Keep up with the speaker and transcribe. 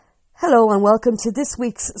Hello and welcome to this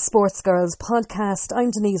week's Sports Girls podcast.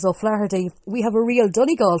 I'm Denise O'Flaherty. We have a real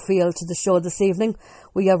Donegal feel to the show this evening.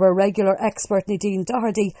 We have our regular expert Nadine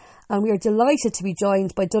Doherty and we are delighted to be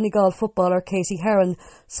joined by Donegal footballer Katie Heron.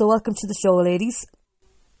 So welcome to the show, ladies.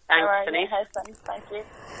 Thanks, Denise. Thank you.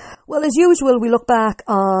 Well, as usual, we look back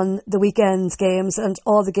on the weekend's games and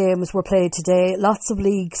all the games were played today. Lots of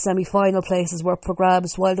league semi-final places were for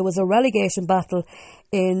grabs while there was a relegation battle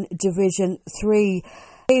in Division 3.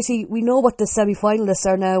 Katie, we know what the semi-finalists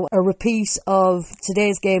are now, a repeat of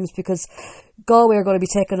today's games because Galway are going to be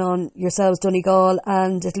taking on yourselves, Donegal,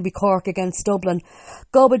 and it'll be Cork against Dublin.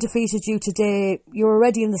 Galway defeated you today. You were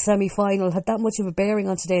already in the semi-final. Had that much of a bearing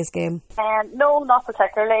on today's game? No, not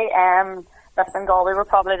particularly. Listen, Galway were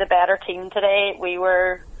probably the better team today. We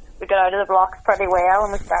got out of the blocks pretty well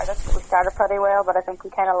and we started pretty well, but I think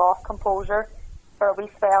we kind of lost composure for a wee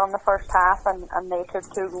spell in the first half and they took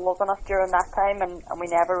 2 goals on us during that time and we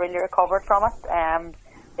never really recovered from it.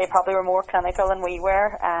 They probably were more clinical than we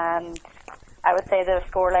were, and I would say the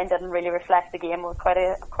scoreline didn't really reflect the game. It was quite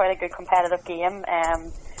a good competitive game,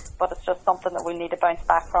 but it's just something that we'll need to bounce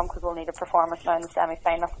back from because we'll need a performance now in the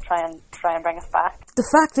semi-final to try and bring us back. The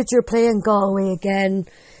fact that you're playing Galway again,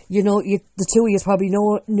 you know, the two of you probably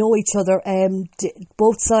know each other. Did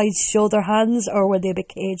both sides show their hands or were they a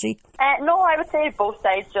bit cagey? No, I would say both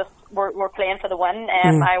sides just were playing for the win.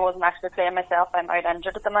 I wasn't actually playing myself. I'm out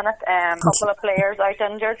injured at the minute. A couple of players out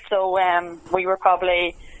injured, so we were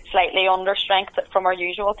probably slightly under strength from our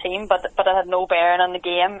usual team, but it had no bearing on the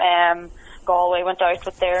game. Galway went out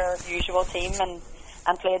with their usual team and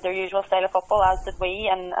played their usual style of football, as did we,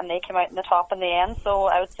 and they came out in the top in the end. So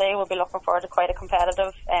I would say we'll be looking forward to quite a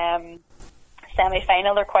competitive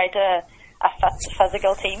semi-final. They're quite a fit,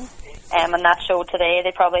 physical team, and that showed today.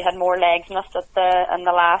 They probably had more legs in us in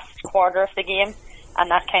the last quarter of the game, and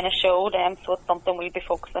that kind of showed. So it's something we'll be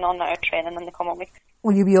focusing on now, training in the coming weeks.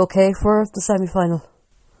 Will you be okay for the semi-final?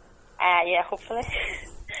 Yeah, hopefully.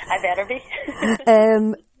 I better be.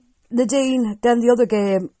 Nadine, then the other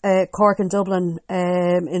game, Cork and Dublin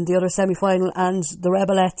in the other semi-final, and the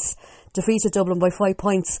Rebelettes defeated Dublin by 5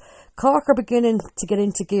 points. Cork are beginning to get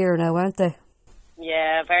into gear now, aren't they?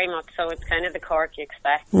 Yeah, very much so. It's kind of the Cork you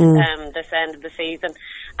expect this end of the season.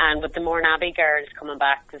 And with the Mourneabbey girls coming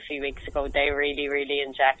back a few weeks ago, they really, really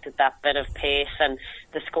injected that bit of pace and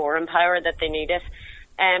the scoring power that they needed.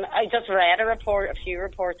 I just read a few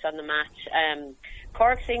reports on the match.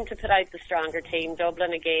 Cork seemed to put out the stronger team.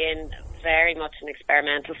 Dublin, again, very much an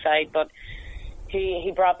experimental side, but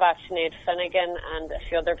he brought back Sinead Finnegan and a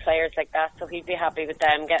few other players like that, so he'd be happy with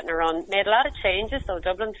them getting a run. Made a lot of changes, so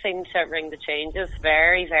Dublin seemed to ring the changes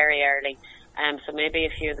very, very early. So maybe a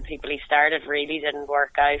few of the people he started really didn't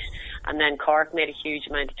work out. And then Cork made a huge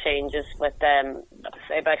amount of changes with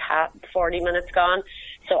say about 40 minutes gone.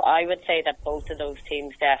 So I would say that both of those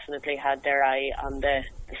teams definitely had their eye on the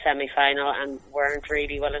semi-final and weren't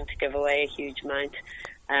really willing to give away a huge amount.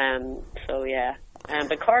 So yeah.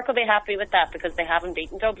 But Cork will be happy with that because they haven't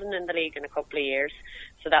beaten Dublin in the league in a couple of years.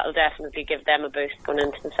 So that'll definitely give them a boost going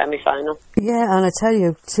into the semi-final. Yeah, and I tell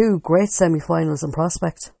you, 2 great semi-finals in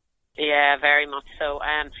prospect. Yeah, very much so.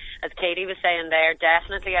 As Katie was saying there,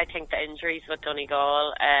 definitely I think the injuries with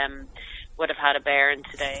Donegal would have had a bearing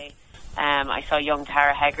today. I saw young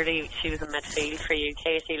Tara Hegarty, she was in midfield for you,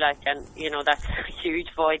 Katie, and you know, that's a huge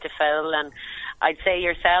void to fill, and I'd say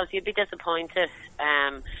yourselves, you'd be disappointed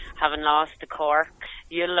having lost to Cork.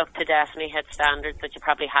 You'll look to definitely hit standards that you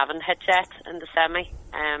probably haven't hit yet in the semi.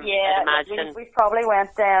 Yeah, we probably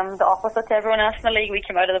went the opposite to everyone else in the league. We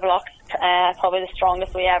came out of the blocks probably the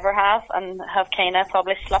strongest we ever have, and have kind of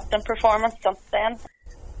probably slipped in performance since then.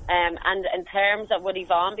 And in terms of would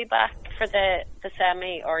Yvonne be back for the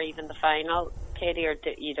semi or even the final, Katie, or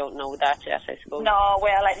you don't know that yet, I suppose? No,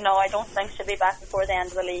 I don't think she'll be back before the end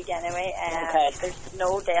of the league anyway. Okay. There's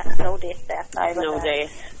no date set now. No date.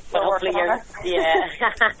 But hopefully but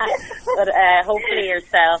hopefully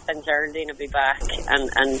yourself and Geraldine will be back, and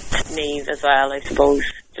Niamh as well, I suppose.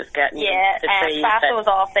 Just getting Trassa was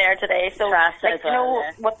off there today, so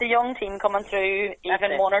with the young team coming through,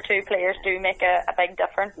 even 1 or 2 players do make a big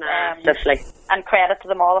difference. Massively. And credit to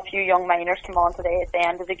them all. A few young minors came on today at the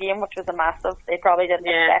end of the game, which was a massive. They probably didn't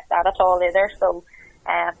expect that at all either. So,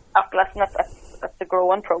 listen, it's a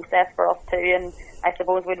growing process for us too, and I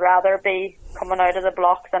suppose we'd rather be coming out of the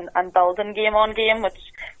blocks and building game on game,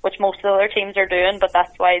 which most of the other teams are doing. But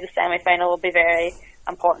that's why the semi-final will be very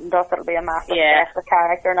important to us. It'll be a massive test of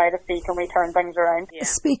character now to see can we turn things around. Yeah.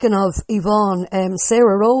 Speaking of Yvonne,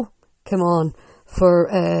 Sarah Rowe came on for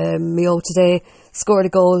Mayo today, scored a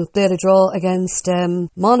goal, they had a draw against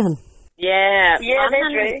Monaghan. Yeah, they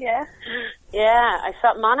drew, Yeah, I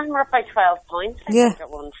thought Monaghan were up by 12 points, I think, at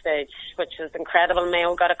one stage, which was incredible.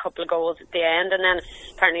 Mayo got a couple of goals at the end, and then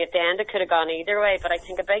apparently at the end it could have gone either way. But I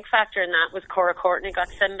think a big factor in that was Cora Courtney got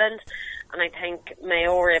sin-binned, and I think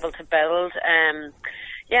Mayo were able to build.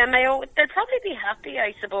 Mayo, they'll probably be happy,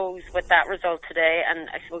 I suppose, with that result today, and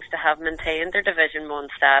I suppose to have maintained their Division 1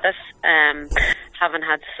 status, having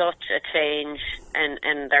had such a change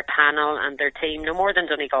in their panel and their team, no more than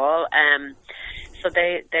Donegal. So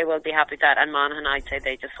they will be happy with that. And Monaghan, I'd say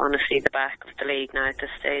they just want to see the back of the league now at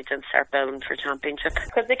this stage and start building for championship.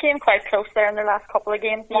 Because they came quite close there in their last couple of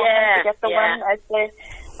games, to get the win, I'd say.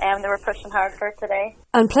 They were pushing hard for it today.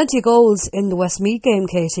 And plenty of goals in the Westmeath game,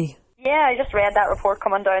 Katie. Yeah, I just read that report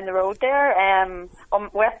coming down the road there.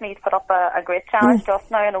 Westmeath put up a great challenge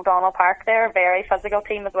just now in O'Donnell Park there, a very physical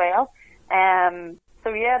team as well.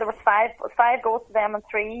 There was five goals to them and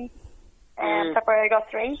 3. Tipperary got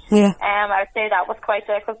 3. Yeah. I would say that was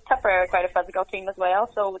because Tipperary are quite a physical team as well,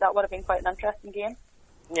 so that would have been quite an interesting game.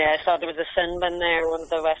 Yeah, I saw there was a sin bin there. One of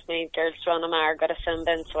the Westmeath girls, Joanna Maher, got a sin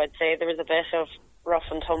bin, so I'd say there was a bit of rough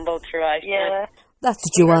and tumble throughout. Yeah. That's a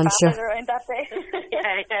due answer. Around that day.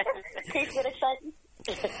 Yeah. Keeps it exciting.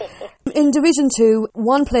 In Division 2,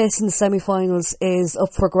 one place in the semi-finals is up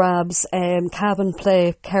for grabs. Cavan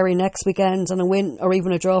play Kerry next weekend, and a win or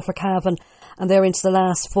even a draw for Cavan, and they're into the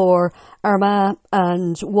last 4. Armagh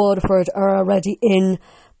and Waterford are already in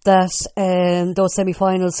those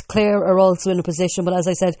semi-finals. Clare are also in a position, but as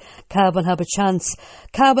I said, Cavan have a chance.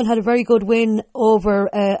 Cavan had a very good win over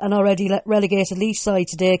an already relegated Laois side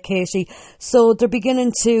today, Katie, so they're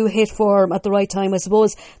beginning to hit form at the right time. I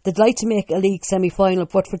suppose they'd like to make a league semi-final,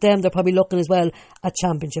 but for them they're probably looking as well at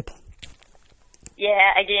championship.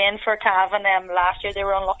 Yeah, again for Cavan, last year they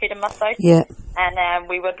were unlucky to miss out. Yeah. And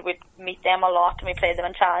we'd meet them a lot, and we played them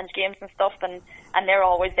in challenge games and stuff, and they're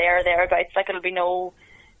always thereabouts. Like, it'll be no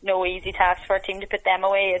easy task for a team to put them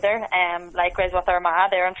away either. Likewise with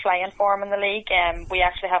Armagh, they're in flying form in the league. We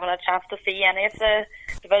actually haven't had a chance to see any of the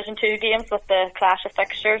Division 2 games with the clash of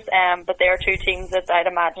fixtures, but they are 2 teams that I'd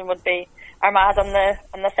imagine would be Armagh's in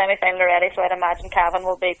the semi-final already, so I'd imagine Cavan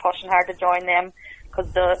will be pushing hard to join them, because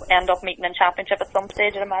they'll end up meeting in championship at some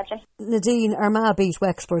stage, I'd imagine. Nadine, Armagh beat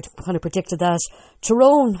Wexford, kind of predicted that.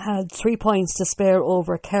 Tyrone had 3 points to spare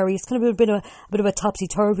over Kerry. It's kind of been a bit of a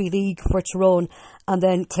topsy-turvy league for Tyrone, and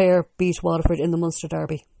then Clare beat Waterford in the Munster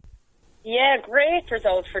Derby. Yeah, great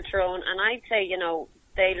result for Tyrone, and I'd say,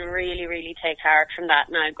 they'll really, really take heart from that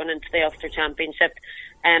now going into the Ulster Championship.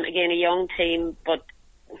 Again, a young team, but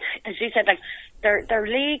as you said, their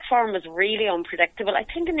league form was really unpredictable. I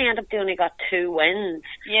think in the end they only got 2 wins.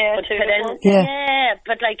 Yeah, but 2 wins. Yeah,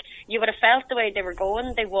 but you would have felt the way they were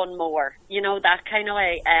going, they won more. That kind of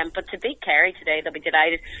way. But to beat Kerry today, they'll be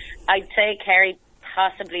delighted. I'd say Kerry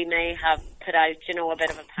possibly may have put out, a bit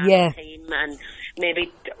of a panic team, and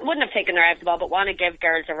maybe wouldn't have taken their eye off the ball, but want to give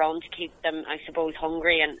girls a run to keep them, I suppose,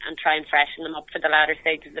 hungry and try and freshen them up for the latter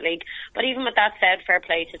stage of the league. But even with that said, fair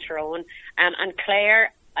play to Tyrone. And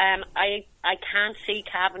Clare, I can't see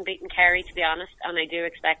Cavan beating Kerry, to be honest, and I do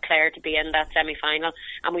expect Clare to be in that semi-final.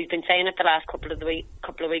 And we've been saying it the last couple of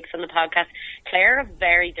weeks on the podcast. Clare are a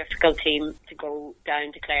very difficult team to go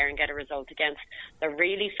down to Clare and get a result against. They're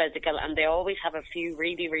really physical, and they always have a few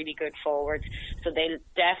really, really good forwards. So they'll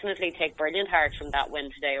definitely take brilliant heart from that win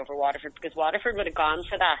today over Waterford, because Waterford would have gone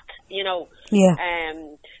for that, Yeah.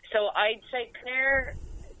 So I'd say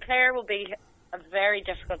Clare will be a very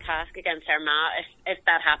difficult task against Armagh if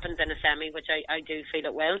that happens in a semi, which I do feel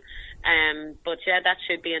it will. But yeah, that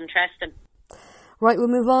should be interesting. Right, we'll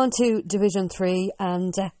move on to Division 3,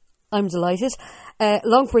 and I'm delighted.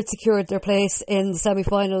 Longford secured their place in the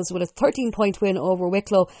semi-finals with a 13-point win over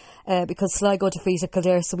Wicklow because Sligo defeated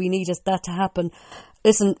Kildare, so we needed that to happen.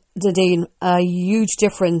 Listen, Nadine, a huge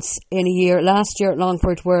difference in a year. Last year,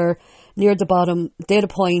 Longford were near the bottom. They had a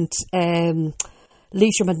point.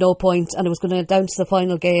 Leitrim had no point, and it was going down to the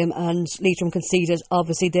final game, and Leitrim conceded.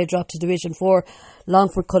 Obviously, they dropped to Division 4.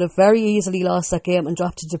 Longford could have very easily lost that game and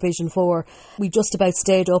dropped to Division 4. We just about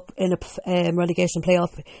stayed up in a relegation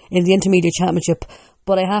playoff in the Intermediate Championship,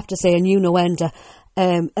 but I have to say, and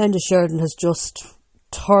Enda Sheridan has just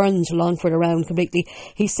turned Longford around completely.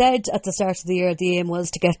 He said at the start of the year the aim was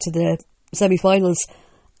to get to the semi-finals,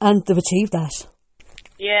 and they've achieved that.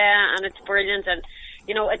 Yeah, and it's brilliant, and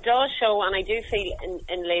it does show, and I do feel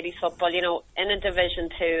in ladies football, in a Division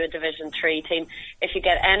 2, a Division 3 team, if you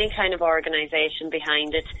get any kind of organisation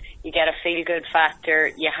behind it, you get a feel-good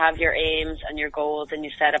factor, you have your aims and your goals, and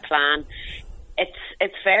you set a plan.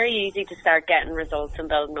 It's very easy to start getting results and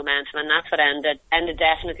building momentum, and that's what Enda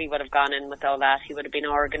definitely would have gone in with all that. He would have been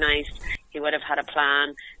organised. He would have had a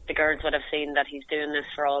plan. The girls would have seen that he's doing this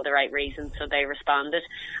for all the right reasons, so they responded.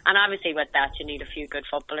 And obviously with that, you need a few good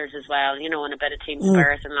footballers as well, you know, and a bit of team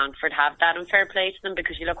spirit, and Longford have that, and fair play to them,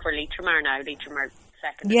 because you look where Leitrim are now. Leitrim are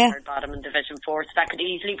second and third bottom in Division 4, so that could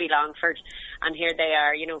easily be Longford, and here they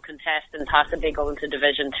are, you know, contesting possibly going to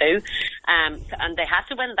Division 2, and they had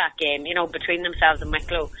to win that game, you know, between themselves and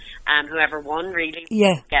Wicklow, whoever won really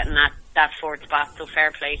getting that fourth spot, so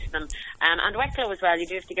fair play to them. And Wicklow as well, you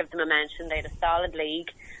do have to give them a mention. They had a solid league,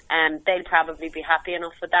 they'll probably be happy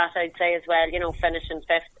enough with that, I'd say, as well, you know, finishing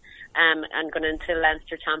fifth and going into the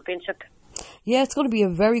Leinster Championship. Yeah, it's going to be a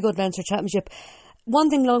very good Leinster Championship.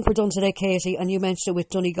 One thing Longford done today, Katie, and you mentioned it with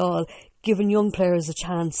Donegal, giving young players a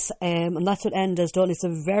chance, and that's what Enda's done. It's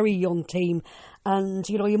a very young team, and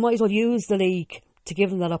you know, you might as well use the league to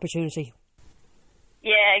give them that opportunity.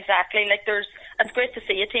 Yeah, exactly. Like, it's great to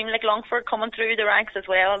see a team like Longford coming through the ranks as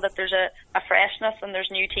well, that there's a freshness and there's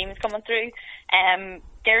new teams coming through.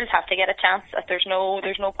 Girls have to get a chance. There's no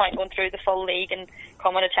point going through the full league and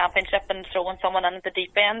coming to championship and throwing someone in at the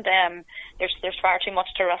deep end. There's far too much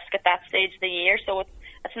to risk at that stage of the year, so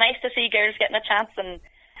it's nice to see girls getting a chance, and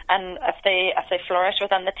if they flourish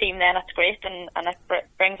within the team, then it's great, and it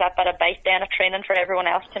brings that bit of bite then of training for everyone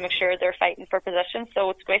else to make sure they're fighting for position. So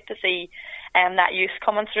it's great to see that youth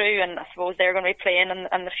coming through, and I suppose they're going to be playing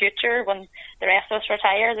in the future when the rest of us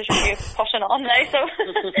retire. There's a youth pushing on now, so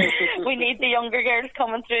we need the younger girls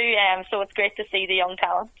coming through, so it's great to see the young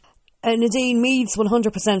talent. Nadine, Meath's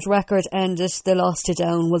 100% record ended. They lost to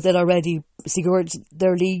Down. Well, they'd already secured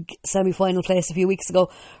their league semi-final place a few weeks ago.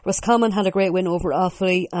 Roscommon had a great win over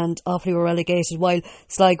Offaly, and Offaly were relegated, while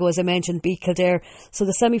Sligo, as I mentioned, beat Kildare. So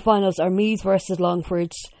the semi-finals are Meath versus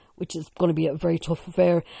Longford, which is going to be a very tough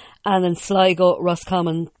affair, and then Sligo,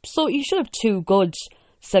 Roscommon. So you should have two good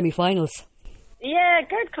semi-finals. Yeah,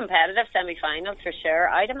 good competitive semi-finals for sure.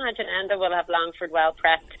 I'd imagine Enda will have Longford well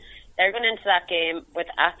prepped. They're going into that game with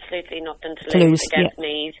absolutely nothing to lose against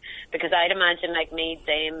Meath, because I'd imagine like Meath's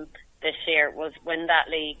aim this year was win that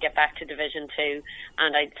league, get back to Division 2,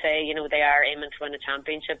 and I'd say, you know, they are aiming to win a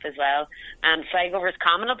championship as well. And Sligo vs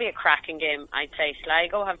Common will be a cracking game. I'd say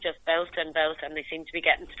Sligo have just built, and they seem to be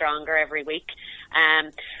getting stronger every week.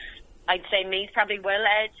 I'd say Meath probably will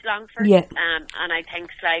edge Longford, and I think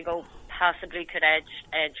Sligo possibly could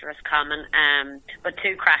edge Roscommon, but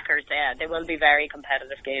two crackers there. They will be very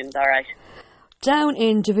competitive games, alright. Down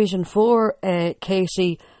in Division 4,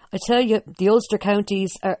 Katie, I tell you, the Ulster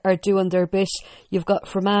counties are doing their bit. You've got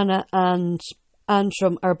Fermanagh and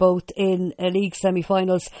Antrim are both in league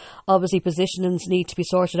semi-finals. Obviously positionings need to be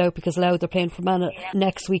sorted out, because Louth are playing Fermanagh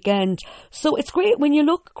next weekend. So it's great when you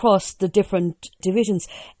look across the different divisions.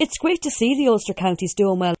 It's great to see the Ulster counties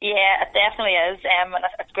doing well. Yeah, it definitely is. And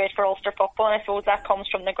it's great for Ulster football, and I suppose that comes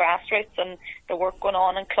from the grassroots and the work going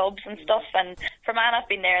on in clubs and stuff. And Fermanagh have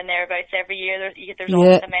been there and thereabouts every year. There's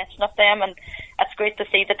always a mention of them, and it's great to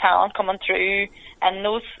see the talent coming through, and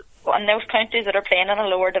those counties that are playing in a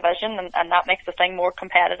lower division, and that makes the thing more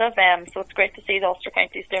competitive. So it's great to see the Ulster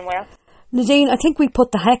counties doing well. Nadine, I think we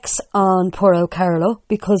put the hex on Puro Carlow,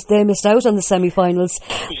 because they missed out on the semi-finals.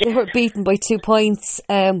 They were beaten by 2 points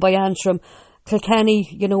by Antrim. Kilkenny,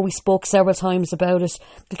 you know, we spoke several times about it.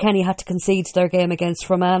 Kilkenny had to concede their game against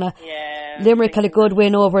Fermanagh. Limerick had a good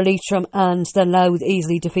win over Leitrim, and then Louth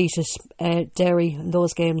easily defeated Derry in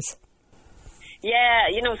those games. Yeah,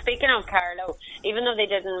 you know, speaking of Carlow, even though they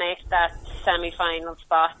didn't make that semi-final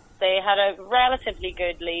spot, they had a relatively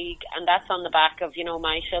good league, and that's on the back of, you know,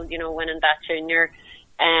 Michael, you know, winning that junior,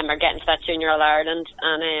 or getting to that Junior All-Ireland.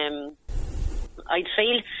 And I'd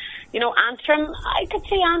feel, you know, Antrim, I could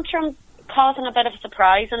see Antrim causing a bit of a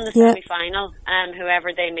surprise in the semi-final, whoever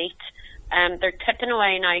they meet. They're tipping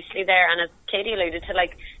away nicely there, and as Katie alluded to,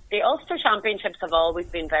 like, the Ulster Championships have always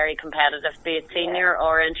been very competitive, be it senior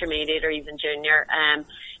or intermediate or even junior.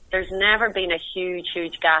 There's never been a huge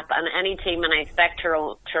gap, and any team, and I expect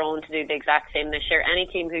Tyrone to do the exact same this year, any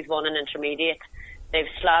team who's won an intermediate,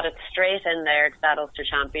 they've slotted straight in there to that Ulster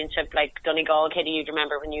Championship. Like Donegal, Katie, you'd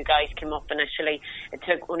remember when you guys came up initially, it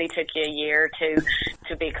only took you a year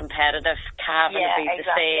to be competitive. Cavan would be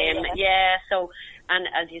the same. Yeah, so... And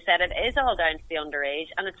as you said, it is all down to the underage,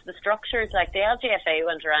 and it's the structures. Like the LGFA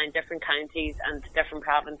went around different counties and different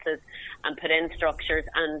provinces and put in structures,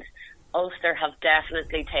 and Ulster have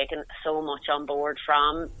definitely taken so much on board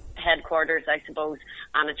from headquarters, I suppose,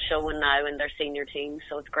 and it's showing now in their senior teams,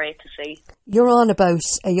 so it's great to see. You're on about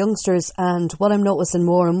youngsters, and what I'm noticing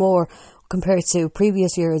more and more compared to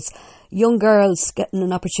previous years, young girls getting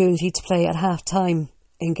an opportunity to play at half time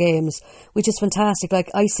in games, which is fantastic. Like,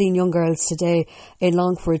 I seen young girls today in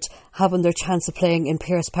Longford having their chance of playing in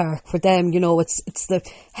Pearse Park. For them, it's the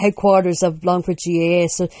headquarters of Longford GAA,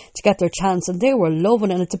 so to get their chance, and they were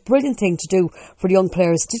loving it. And it's a brilliant thing to do for the young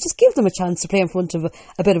players, to just give them a chance to play in front of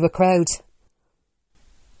a bit of a crowd.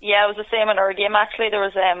 Yeah, it was the same in our game actually. There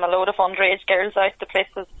was a load of underage girls out. The place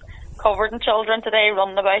was covered in children today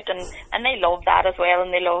running about, and they love that as well, and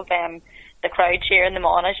they love the crowd cheering them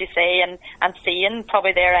on, as you say, and seeing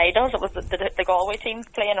probably their idols. It was the Galway team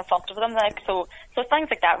playing in front of them, like, so things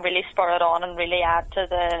like that really spur it on and really add to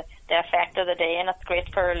the effect of the day, and it's great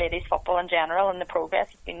for ladies football in general and the progress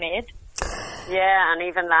that's been made. Yeah, and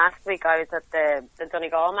even last week I was at the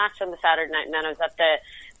Donegal match on the Saturday night, and then I was at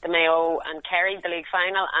the Mayo and Kerry, the league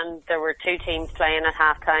final, and there were two teams playing at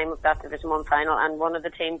half time of that Division 1 final, and one of the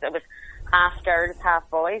teams, it was half girls, half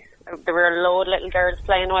boys. There were a load of little girls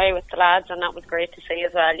playing away with the lads, and that was great to see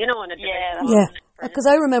as well, in a Division 1. Yeah, because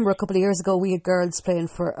I remember a couple of years ago we had girls playing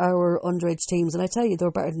for our underage teams, and I tell you, they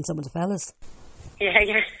were better than some of the fellas. Yeah.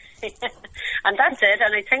 And that's it,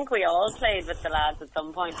 and I think we all played with the lads at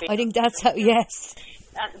some point. I think that's how, yes.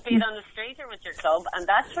 Be it on the street or with your club, and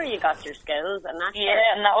that's where you got your skills. And that's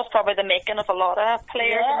and that was probably the making of a lot of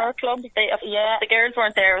players in our club. If the girls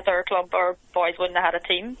weren't there with our club, our boys wouldn't have had a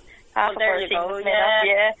team. Half there you go.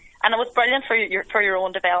 And it was brilliant for your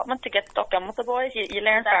own development to get stuck in with the boys. You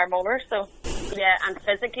learn far more. So and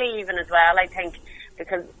physically even as well, I think,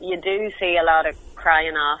 because you do see a lot of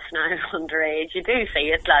crying off now underage. You do see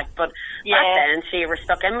it, but back then, you were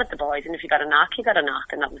stuck in with the boys, and if you got a knock,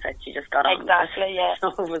 and that was it. You just got on. Exactly, yeah. So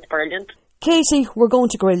it was brilliant. Katie, we're going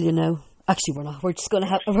to grill you now. Actually, we're not. We're just going to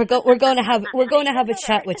have we're going to have a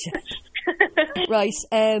chat with you. Right.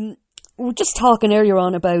 We were just talking earlier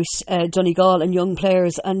on about Donegal and young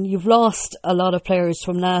players, and you've lost a lot of players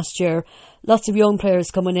from last year. Lots of young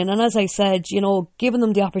players coming in, and as I said, giving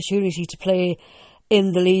them the opportunity to play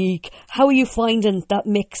in the league. How are you finding that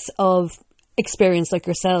mix of experience like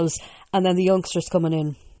yourselves and then the youngsters coming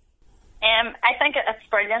in? I think it's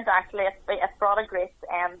brilliant actually. It's brought a great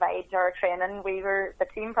vibe to our training. The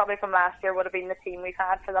team probably from last year would have been the team we've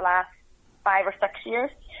had for the last 5 or 6 years,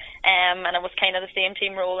 and it was kind of the same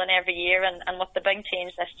team rolling every year, and with the big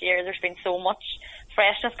change this year, there's been so much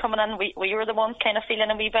freshness coming in. We were the ones kind of feeling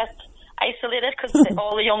a wee bit isolated because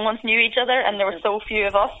all the young ones knew each other and there were so few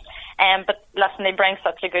of us, but listen, they bring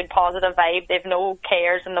such a good positive vibe. They've no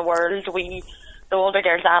cares in the world. The older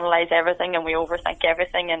girls analyse everything and we overthink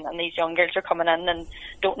everything, and these young girls are coming in and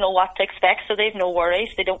don't know what to expect, so they've no worries.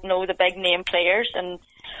 They don't know the big name players, and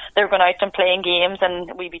they're going out and playing games,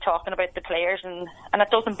 and we be talking about the players, and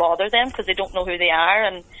it doesn't bother them because they don't know who they are,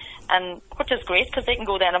 and which is great because they can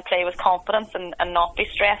go then and play with confidence and not be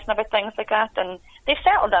stressing about things like that. And they've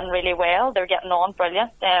settled in really well. They're getting on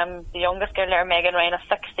brilliant. The youngest girl there, Megan Ryan, is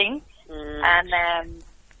 16, and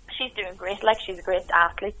she's doing great. Like, she's a great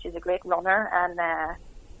athlete, she's a great runner, and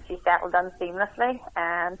she's settled in seamlessly,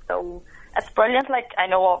 and so it's brilliant. Like, I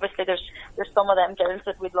know obviously there's some of them girls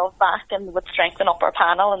that we'd love back and would strengthen up our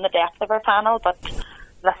panel and the depth of our panel, but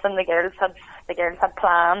listen, the girls had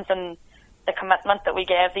plans, and the commitment that we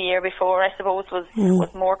gave the year before, I suppose,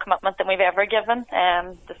 was more commitment than we've ever given,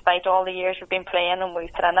 despite all the years we've been playing, and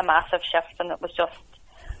we've put in a massive shift, and it was just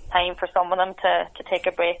time for some of them to take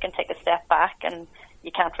a break and take a step back, and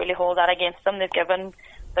you can't really hold that against them. They've given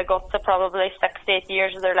the guts of probably 6 to 8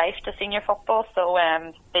 years of their life to senior football, so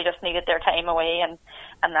they just needed their time away, and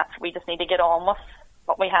we just need to get on with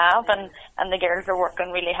what we have, and the girls are working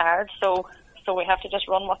really hard, so we have to just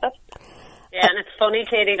run with it. Yeah, and it's funny,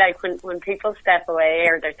 Katie, like when people step away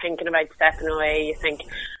or they're thinking about stepping away, you think,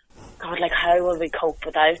 God, like, how will we cope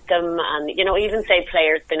without them? And, even say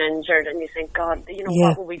players been injured, and you think, God,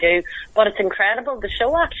 what will we do? But it's incredible. The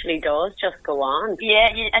show actually does just go on. Yeah,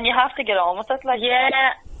 and you have to get on with it.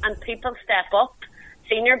 And people step up.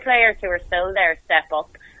 Senior players who are still there step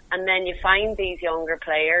up. And then you find these younger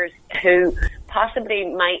players who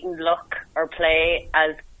possibly mightn't look or play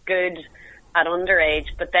as good at underage,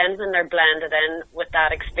 but then when they're blended in with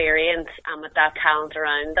that experience and with that talent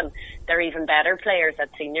around them, they're even better players at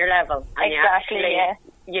senior level. And exactly,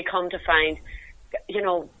 you come to find,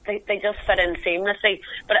 they just fit in seamlessly.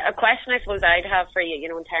 But a question I suppose I'd have for you,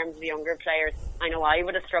 in terms of younger players, I know I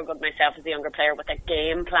would have struggled myself as a younger player with a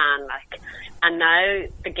game plan, and now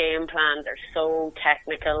the game plans are so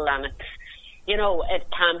technical, and it's, it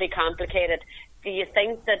can be complicated. Do you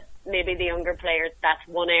think that maybe the younger players, that's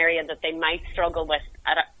one area that they might struggle with?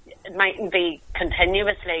 It mightn't be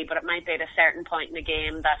continuously, but it might be at a certain point in the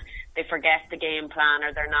game that they forget the game plan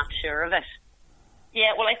or they're not sure of it.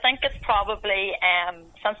 Yeah, well, I think it's probably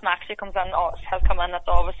since Maxie has come in, it's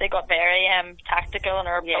obviously got very tactical in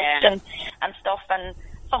her approach and stuff, and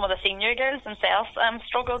some of the senior girls themselves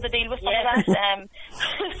struggle to deal with some of that.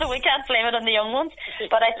 So we can't blame it on the young ones.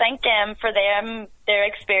 But I think for them, their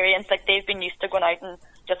experience, like they've been used to going out and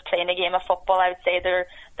just playing a game of football. I would say there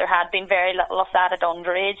had been very little of that at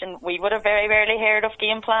underage, and we would have very rarely heard of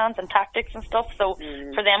game plans and tactics and stuff. So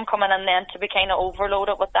for them coming in then to be kind of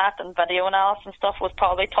overloaded with that and video analysis and stuff was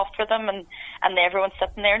probably tough for them, and everyone's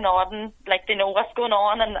sitting there nodding like they know what's going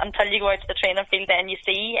on, and until you go out to the training field then you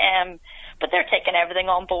see. But they're taking everything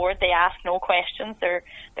on board. They ask no questions. They're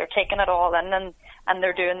taking it all in, and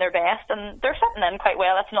they're doing their best, and they're sitting in quite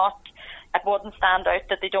well. It wouldn't stand out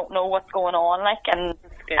that they don't know what's going on, like, and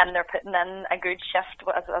they're putting in a good shift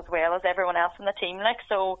as well as everyone else in the team, like.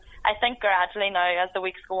 So I think gradually now, as the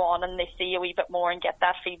weeks go on and they see a wee bit more and get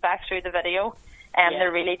that feedback through the video,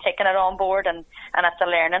 they're really taking it on board, and it's a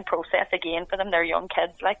learning process again for them. They're young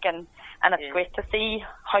kids, like, and it's great to see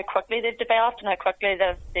how quickly they've developed and how quickly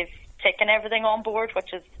they've taken everything on board,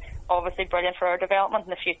 which is obviously brilliant for our development in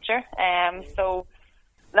the future. So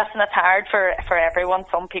listen, it's hard for everyone.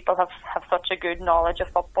 Some people have such a good knowledge of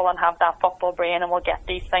football and have that football brain and will get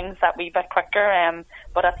these things that wee bit quicker.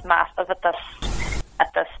 But it's massive at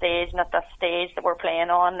this stage that we're playing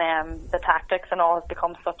on. The tactics and all has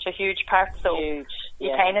become such a huge part. So you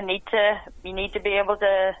kind of need to be able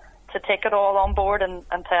to take it all on board and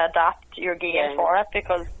to adapt your game for it,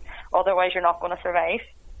 because otherwise you're not going to survive.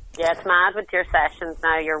 Yeah, it's mad with your sessions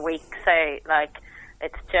now. Your weeks, say, like,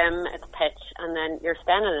 it's gym, it's pitch, and then you're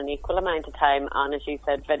spending an equal amount of time on, as you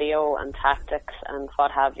said, video and tactics and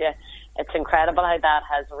what have you. It's incredible how that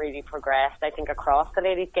has really progressed, I think, across the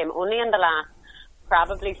ladies' game. Only in the last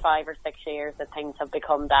probably 5 or 6 years that things have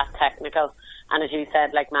become that technical. And as you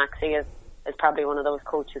said, like, Maxie is probably one of those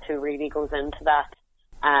coaches who really goes into that,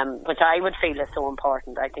 which I would feel is so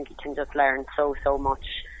important. I think you can just learn so much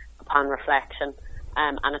upon reflection.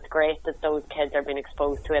 And it's great that those kids are being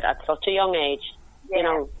exposed to it at such a young age. Yeah. You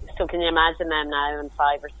know, so can you imagine them now in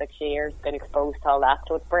 5 or 6 years being exposed to all that?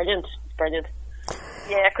 So it's brilliant. It's brilliant.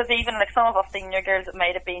 Yeah, because even like some of us senior girls, it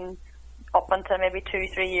might have been up until maybe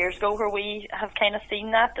 2-3 years ago where we have kind of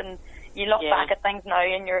seen that, and you look back at things now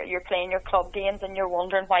and you're playing your club games and you're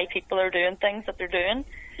wondering why people are doing things that they're doing.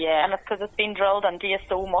 Yeah. And it's because it's been drilled into you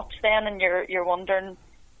so much then, and you're wondering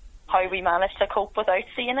how we managed to cope without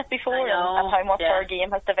seeing it before, and how much our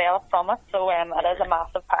game has developed from it. So it is a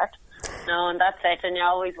massive part. No, and that's it. And I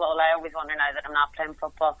always wonder now that I'm not playing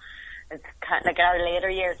football. It's kind of like our later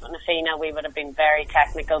years with Nafina, we would have been very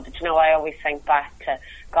technical. But you know, I always think back to,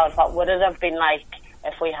 God, what would it have been like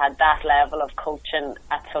if we had that level of coaching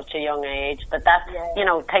at such a young age? But that's, you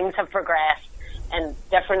know, things have progressed in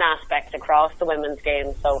different aspects across the women's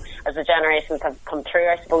game. So as the generations have come through,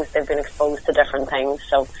 I suppose they've been exposed to different things.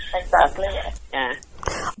 So exactly, yeah.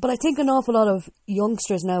 But I think an awful lot of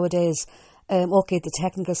youngsters nowadays, okay, the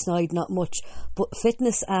technical side not much, but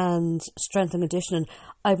fitness and strength and conditioning,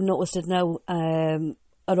 I've noticed it now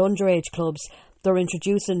at underage clubs. They're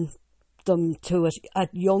introducing them to it at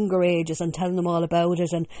younger ages and telling them all about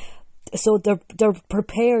it, and so they're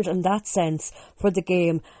prepared in that sense for the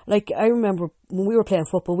game. Like, I remember when we were playing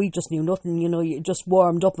football, we just knew nothing, you know, you just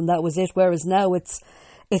warmed up and that was it, whereas now it's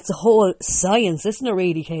a whole science, isn't it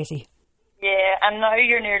really, Katie? Yeah, and now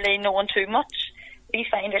you're nearly knowing too much. You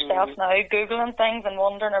find yourself now Googling things and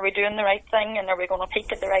wondering, are we doing the right thing, and are we going to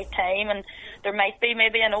peak at the right time? And there might be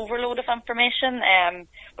maybe an overload of information,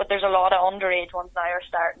 but there's a lot of underage ones now are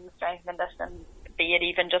starting strength and conditioning, be it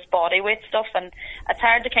even just body weight stuff, and it's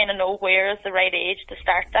hard to kind of know where is the right age to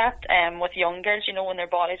start that with young girls, you know, when their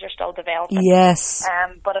bodies are still developing. Yes.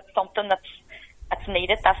 But it's something that's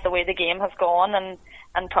needed. That's the way the game has gone,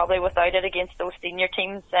 and probably without it against those senior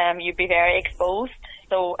teams, you'd be very exposed.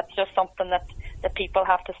 So it's just something that people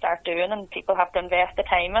have to start doing, and people have to invest the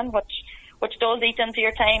time in, which does eat into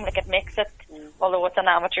your time. Like, it makes it, although it's an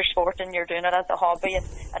amateur sport and you're doing it as a hobby, it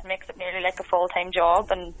makes it nearly like a full-time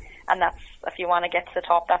job, and that's, if you want to get to the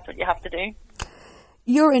top, that's what you have to do.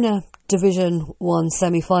 You're in a Division 1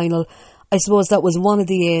 semi-final. I suppose that was one of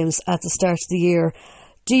the aims at the start of the year.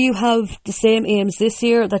 Do you have the same aims this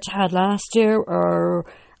year that you had last year, or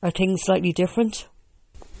are things slightly different?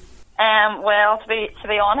 Well, to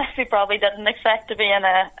be honest, we probably didn't expect to be in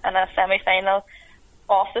a semi-final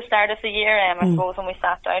off the start of the year. I suppose when we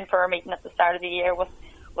sat down for our meeting at the start of the year with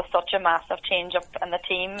such a massive change up in the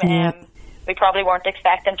team, we probably weren't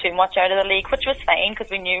expecting too much out of the league, which was fine because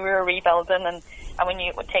we knew we were rebuilding and we knew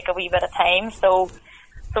it would take a wee bit of time. So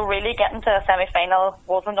So really getting to a semi-final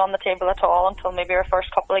wasn't on the table at all until maybe our first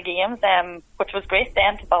couple of games, which was great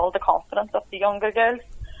then to build the confidence of the younger girls.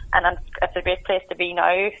 And it's a great place to be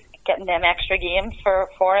now, getting them extra games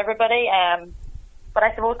for everybody. But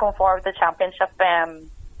I suppose going forward with the championship,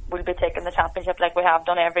 we'll be taking the championship like we have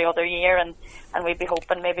done every other year, and we'd be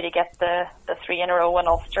hoping maybe to get the 3 in a row in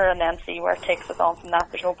Ulster and then see where it takes us on from that.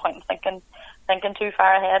 There's no point in thinking too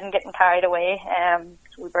far ahead and getting carried away.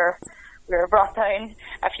 We were brought down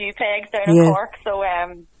a few pegs down in Cork, so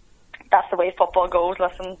that's the way football goes.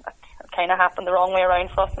 Listen, it kind of happened the wrong way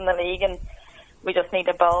around for us in the league, and we just need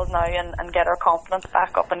to build now and get our confidence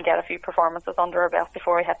back up and get a few performances under our belt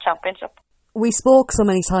before we hit championship. We spoke so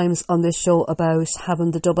many times on this show about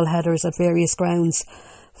having the double headers at various grounds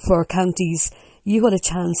for counties. You had a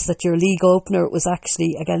chance that your league opener was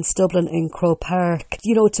actually against Dublin in Croke Park.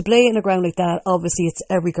 You know, to play in a ground like that, obviously it's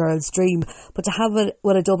every girl's dream, but to have it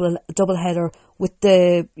with a double header with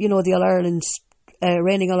the All-Ireland,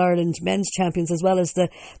 reigning All-Ireland men's champions as well as the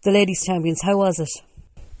ladies champions, how was it?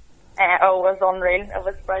 It was unreal. It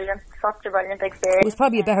was brilliant. Such a brilliant experience. It was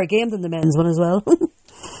probably a better game than the men's one as well.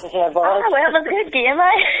 Yeah, well, it was a good game,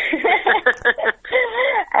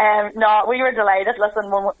 no, we were delighted. Listen,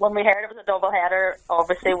 when we heard it was a double header,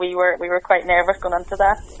 obviously we were quite nervous going into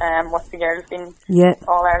that. With the girls being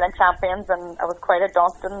All Ireland champions, and it was quite a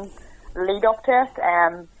daunting lead up to it.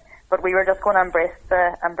 But we were just going to embrace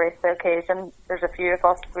the occasion. There's a few of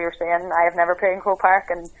us, we were saying, I have never played in Croke Park,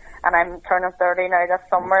 and I'm turning 30 now this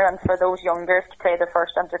summer, and for those youngers to play their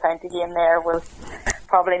first inter-county game there was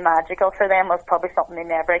probably magical for them, was probably something they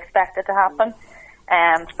never expected to happen.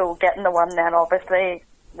 So getting the one then obviously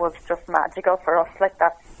was just magical for us. Like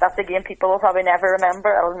that's a game people will probably never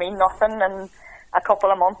remember. It'll mean nothing in a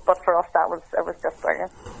couple of months, but for us it was just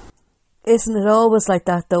brilliant. Isn't it always like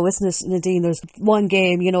that though, isn't it, Nadine? There's one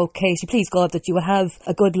game, Katie, please God, that you will have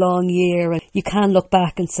a good long year and you can look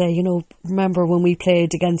back and say, remember when we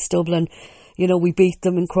played against Dublin, we beat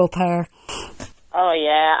them in Croke Park. Oh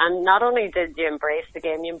yeah, and not only did you embrace the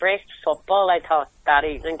game, you embraced football. I thought that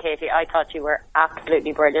evening, Katie, I thought you were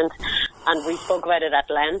absolutely brilliant, and we spoke about it at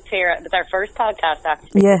length here. It was our first podcast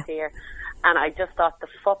actually this year, and I just thought the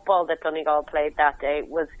football that Donegal played that day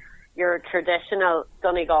was your traditional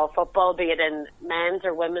Donegal football, be it in men's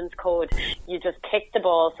or women's code. You just kicked the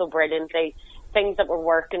ball so brilliantly. Things that were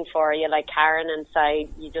working for you, like Karen inside,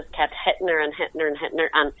 you just kept hitting her,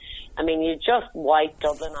 and I mean, you just wiped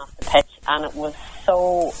Dublin off the pitch, and it was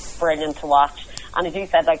so brilliant to watch. And as you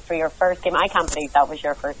said, like, for your first game, I can't believe that was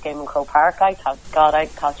your first game in Croke Park. I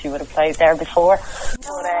thought you would have played there before.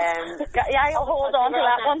 But, I'll hold on to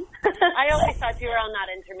that one. I always thought you were on that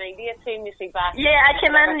intermediate team, you see, back. Yeah, I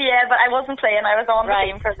came in, but I wasn't playing. I was on the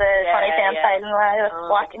team for the 2010 final where I was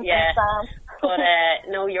watching from the stand. But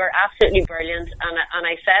no, you're absolutely brilliant, and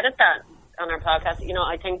I said it that on our podcast.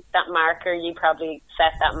 I think that marker, you probably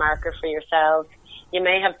set that marker for yourselves. You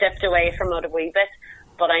may have dipped away from it a wee bit,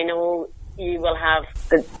 but I know you will have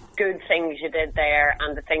the good things you did there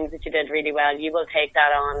and the things that you did really well. You will take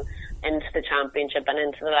that on into the championship and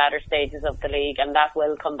into the latter stages of the league, and that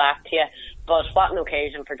will come back to you. But what an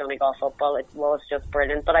occasion for Donegal football. It was just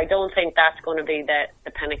brilliant. But I don't think that's going to be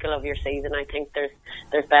the pinnacle of your season. I think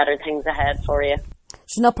there's better things ahead for you.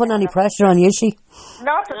 She's not putting any pressure on you, is she?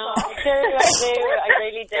 Not at all. I do. I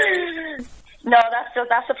really do. No,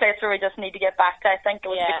 that's a place where we just need to get back to. I think it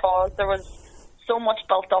was because there was so much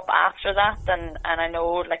built up after that, and I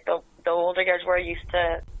know like the older girls were used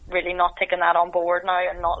to really not taking that on board now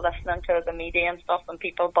and not listening to the media and stuff, and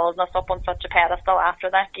people building us up on such a pedestal after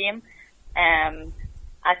that game.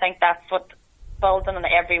 I think that's what building on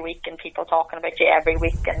every week and people talking about you every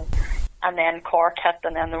week, and then Cork hit,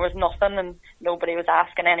 and then there was nothing and nobody was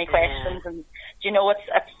asking any questions, and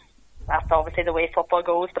it's that's obviously the way football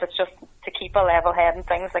goes, but it's just to keep a level head and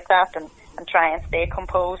things like that, and try and stay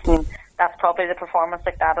composed, and that's probably the performance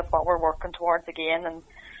like that is what we're working towards again. And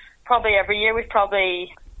probably every year we've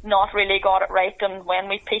probably not really got it right, and when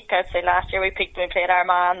we peak, I'd say last year we peaked when we played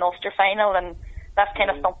Armagh in the Ulster final, and that's kind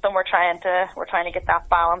of something we're trying to get that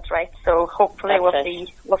balance right. So hopefully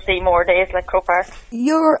we'll see more days like Croke Park.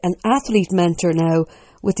 You're an athlete mentor now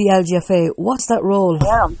with the LGFA. What's that role?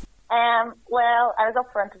 Yeah. Well, I was up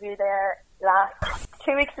for interview there last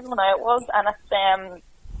 2 weeks ago now it was, and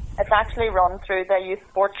it's actually run through the Youth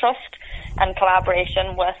Sport Trust in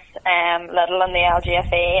collaboration with Lidl and the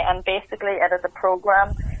LGFA, and basically it is a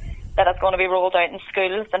programme that is going to be rolled out in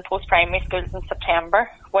schools and post-primary schools in September,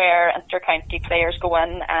 where inter-county players go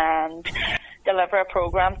in and deliver a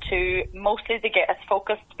programme to mostly it's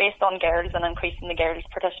focused based on girls and increasing the girls'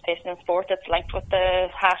 participation in sport. It's linked with the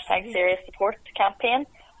 #SeriouSupport campaign.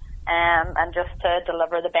 and just to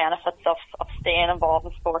deliver the benefits of staying involved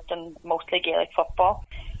in sport and mostly Gaelic football.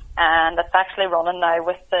 And it's actually running now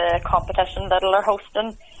with the competition that they're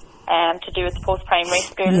hosting to do with the post-primary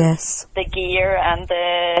school. Yes. The gear and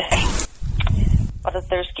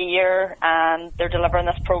there's gear, and they're delivering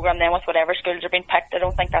this programme then with whatever schools are being picked. I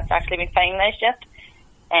don't think that's actually been finalised yet.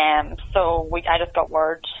 So I just got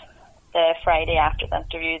word the Friday after the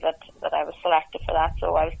interview that I was selected for that,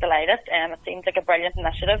 so I was delighted. It seems like a brilliant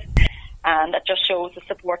initiative, and it just shows the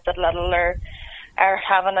support that Little are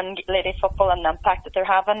having in ladies football and the impact that they're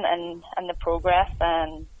having and the progress,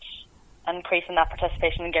 and increasing that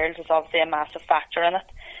participation in girls is obviously a massive factor in it.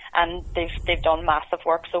 And they've done massive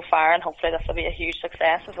work so far, and hopefully this will be a huge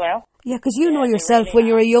success as well. Yeah, because you know yourself, really when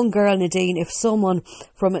you're a young girl, Nadine, if someone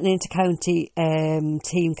from an inter-county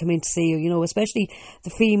team come in to see you, you know, especially the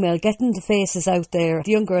female, getting the faces out there,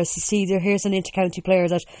 the young girls to see here's an inter-county player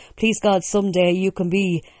that, please God, someday you can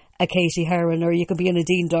be a Katie Heron or you can be a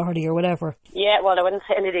Nadine Doherty or whatever. Yeah, well, I wouldn't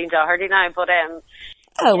say Nadine Doherty now, but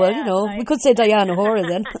oh, well, you know, we could say Diana Hora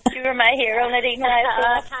then. You were my hero, Nadine.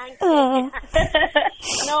 Thanks.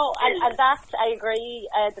 No, and that, I agree,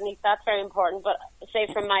 Denise, that's very important. But say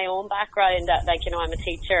from my own background, like, you know, I'm a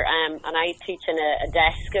teacher, and I teach in a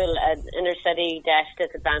deaf school, an inner city deaf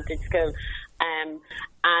disadvantaged school.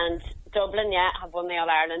 And Dublin, have won the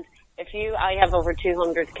All-Ireland. I have over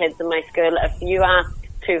 200 kids in my school. If you ask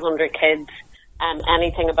 200 kids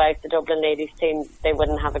anything about the Dublin ladies team, they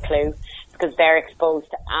wouldn't have a clue, because they're exposed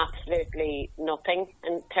to absolutely nothing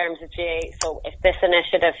in terms of GAA. So if this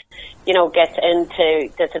initiative, you know, gets into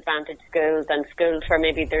disadvantaged schools and schools where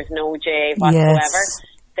maybe there's no GAA whatsoever,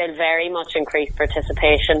 they'll very much increase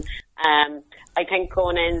participation. I think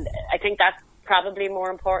that's probably more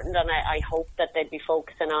important, and I hope that they'd be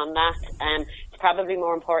focusing on that. It's probably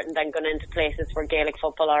more important than going into places where Gaelic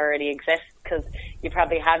football already exists, because you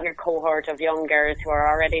probably have your cohort of young girls who are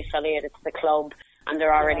already affiliated to the club and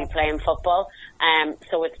they're already playing football.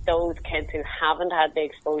 So it's those kids who haven't had the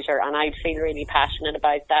exposure, and I feel really passionate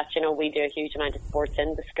about that. You know, we do a huge amount of sports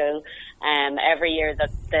in the school. Every year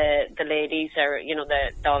that the ladies are, you know,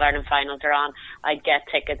 the All-Ireland finals are on, I get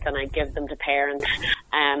tickets and I give them to parents.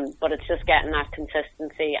 But it's just getting that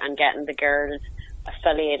consistency and getting the girls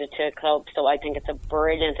affiliated to a club. So I think it's a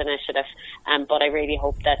brilliant initiative, but I really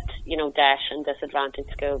hope that, you know, DASH and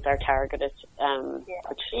disadvantaged schools are targeted.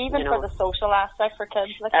 Even for the social aspect for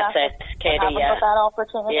kids like that's that. That's it, Katie, got that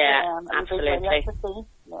opportunity. Absolutely.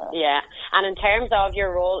 And in terms of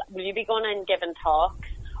your role, will you be going and giving talks,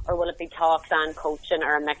 or will it be talks and coaching,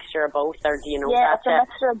 or a mixture of both, or do you know? It's a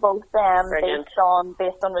mixture of both,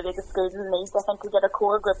 based on really the schools' needs. I think we get a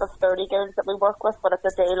core group of 30 girls that we work with, but it's a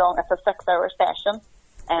 6-hour session.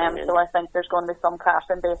 So I think there's going to be some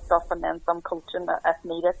classroom-based stuff and then some coaching if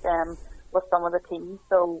needed with some of the teams.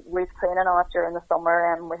 So we've training on it during the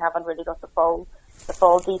summer, and we haven't really got the full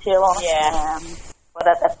detail on it. But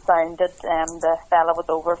it sounded, the fella was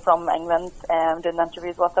over from England doing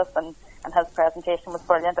interviews with us, and his presentation was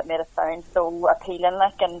brilliant. It made it sound so appealing,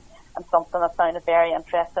 and something that sounded very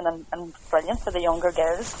interesting and brilliant for the younger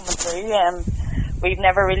girls coming through. We've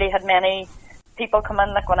never really had many people come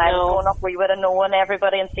in. Like when I was growing up, we would have known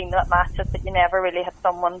everybody and seen them at matches, but you never really had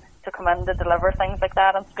someone to come in to deliver things like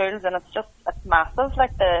that in schools, and it's massive.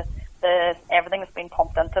 Like the everything that's been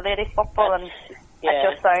pumped into ladies football, and it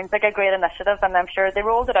just sounds like a great initiative. And I'm sure they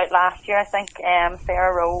rolled it out last year, I think,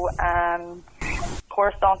 Sarah Rowe and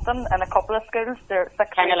Cora Staunton in a couple of schools. They're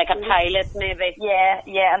kind of like a pilot, maybe.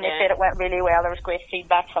 And they said it went really well. There was great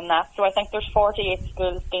feedback from that. So I think there's 48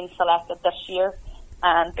 schools being selected this year,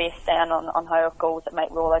 and based then on how it goes, it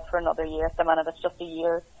might roll out for another year. At the minute, it's just a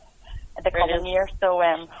year, the coming year. So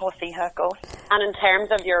we'll see how it goes. And in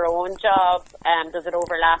terms of your own job, does it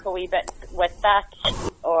overlap a wee bit with that?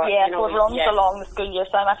 Or, so it runs along the school year.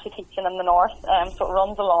 So I'm actually teaching in the north, so it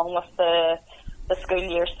runs along with the school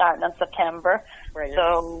year starting in September. Brilliant.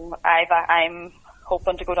 So I'm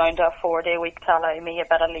hoping to go down to a 4-day week to allow me a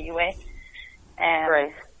bit of leeway,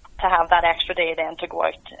 to have that extra day then to go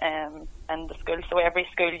out in the school. So every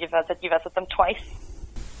school you visit them twice.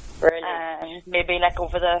 Brilliant. Maybe like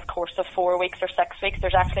over the course of 4 weeks or 6 weeks,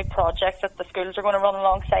 there's actually projects that the schools are going to run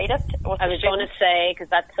alongside it. I was going to say,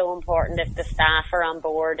 because that's so important if the staff are on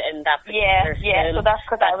board in that particular school. So that's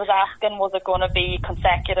because I was asking, was it going to be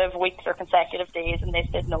consecutive weeks or consecutive days, and they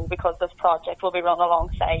said no, because this project will be run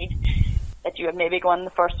alongside. That you would maybe go in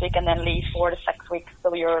the first week and then leave 4 to 6 weeks,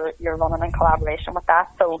 so you're running in collaboration with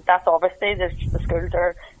that. So that's obviously the schools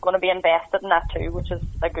are going to be invested in that too, which is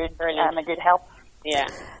a good help. Yeah.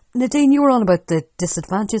 Nadine, you were on about the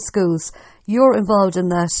disadvantaged schools. You're involved in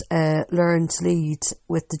that Learn to Lead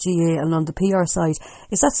with the GA and on the PR side.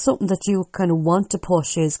 Is that something that you kind of want to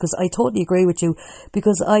push? Because I totally agree with you,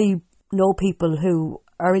 because I know people who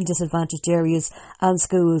are in disadvantaged areas and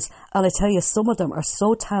schools, and I tell you, some of them are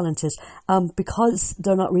so talented, because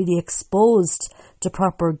they're not really exposed to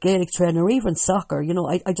proper Gaelic training or even soccer. You know,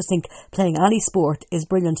 I just think playing any sport is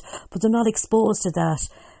brilliant, but they're not exposed to that.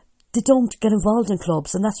 They don't get involved in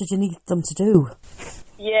clubs, and that's what you need them to do.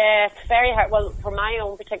 Yeah, it's very hard. Well, for my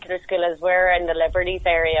own particular school, as we're in the Liberties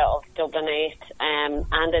area of Dublin 8, and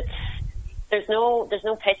there's no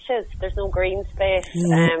pitches, there's no green space,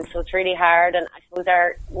 so it's really hard. And I suppose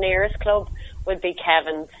our nearest club would be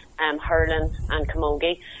Kevin's, Hurling and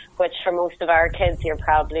Camogie, which for most of our kids, you're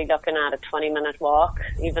probably looking at a 20-minute walk,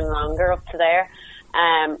 even longer up to there.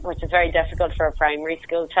 Which is very difficult for a primary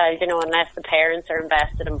school child, you know, unless the parents are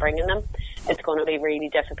invested in bringing them. It's going to be really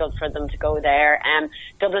difficult for them to go there.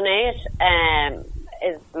 Dublin 8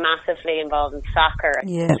 is massively involved in soccer.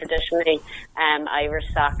 Traditionally, Irish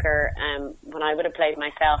soccer. When I would have played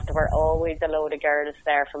myself, there were always a load of girls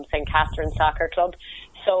there from St. Catherine's Soccer Club.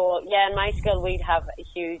 So, yeah, in my school, we'd have a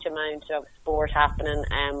huge amount of sport happening.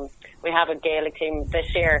 We have a Gaelic team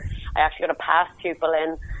this year. I actually got a past pupil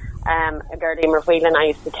in. A girl, Emer Whelan, I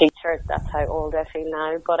used to teach her. That's how old I feel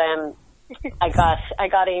now. But I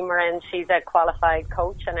got Emer in. She's a qualified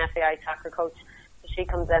coach, an FAI soccer coach. So she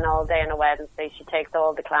comes in all day on a Wednesday. She takes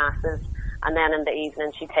all the classes, and then in the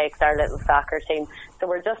evening she takes our little soccer team. So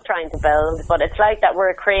we're just trying to build. But it's like that.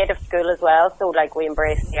 We're a creative school as well. So like we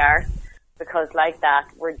embrace the arts, because like that,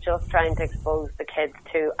 we're just trying to expose the kids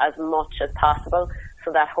to as much as possible,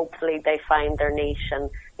 so that hopefully they find their niche and,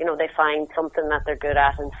 you know, they find something that they're good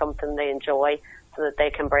at and something they enjoy, so that they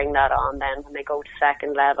can bring that on then when they go to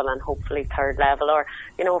second level and hopefully third level. Or,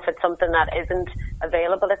 you know, if it's something that isn't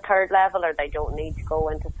available at third level, or they don't need to go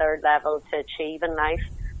into third level to achieve in life,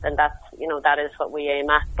 then that's, you know, that is what we aim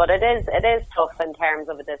at. But it is tough in terms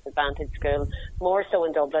of a disadvantaged school. More so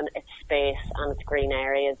in Dublin, it's space and it's green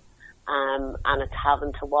areas. And it's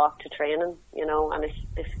having to walk to training, you know, and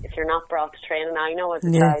if you're not brought to training, I know as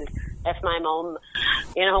a child, if my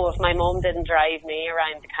mum didn't drive me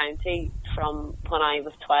around the county from when I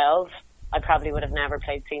was 12, I probably would have never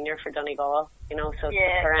played senior for Donegal, you know, so it's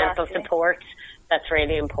the parental support that's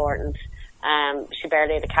really important. She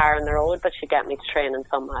barely had a car on the road, but she'd get me to training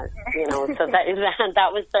somehow, you know, so that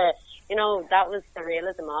was the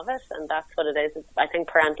realism of it, and that's what it is. I think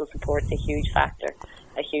parental support's a huge factor,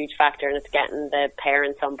 and it's getting the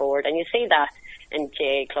parents on board. And you see that in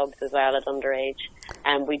GA clubs as well at underage.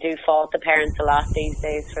 And we do fault the parents a lot these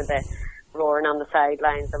days for the roaring on the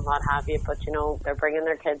sidelines and what have you, but you know, they're bringing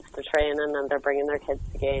their kids to training and they're bringing their kids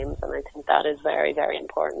to games, and I think that is very, very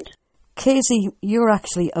important. Katie, you're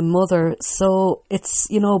actually a mother, so it's,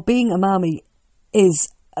 you know, being a mammy is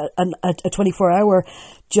a 24-hour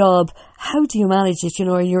job. How do you manage it? You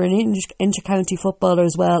know, you're an inter-county footballer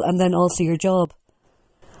as well, and then also your job.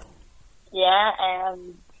 Yeah,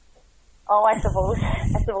 I suppose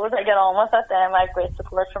I get on with it. I have great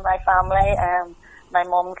support from my family. My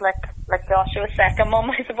mum's like Joshua's second mum,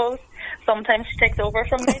 I suppose. Sometimes she takes over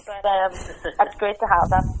from me, but it's great to have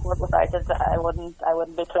that support. Without it, I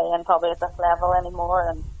wouldn't be playing probably at this level anymore.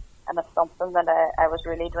 And it's something that I was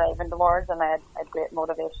really driving towards, and I had great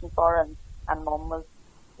motivation for. And mum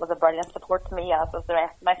was a brilliant support to me, as was the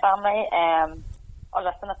rest of my family.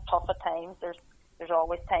 Listen, it's tough at times. There's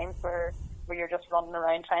always times where you're just running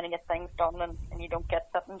around trying to get things done, and you don't get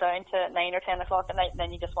sitting down to 9 or 10 o'clock at night, and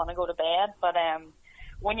then you just want to go to bed. But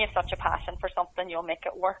when you have such a passion for something, you'll make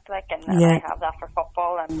it work. And I have that for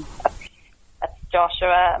football, and it's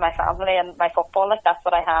Joshua, my family, and my football. That's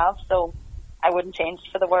what I have. So I wouldn't change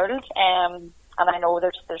it for the world. And I know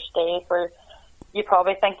there's days where you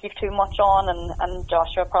probably think you've too much on, and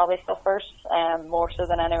Joshua probably suffers more so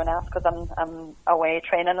than anyone else, because I'm away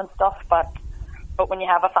training and stuff. But when you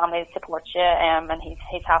have a family that supports you, and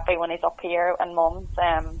he's happy when he's up here, and mum's,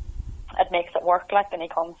 it makes it work. And he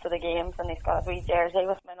comes to the games, and he's got his wee jersey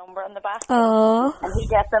with my number in the back. Aww. And he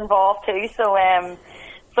gets involved too. So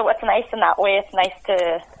it's nice in that way. It's nice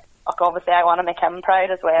to, obviously I want to make him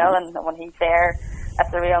proud as well, and when he's there,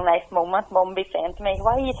 it's a real nice moment. Mum be saying to me,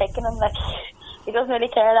 "Why are you taking him? He doesn't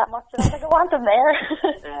really care that much." And I'm I want him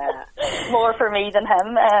there. More for me than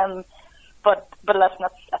him. But listen,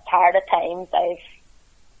 it's hard at times.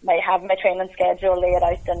 I have my training schedule laid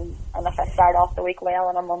out, and if I start off the week well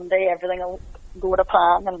on a Monday, everything will go to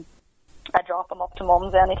plan, and I drop him up to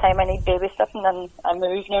mum's anytime I need babysitting, and I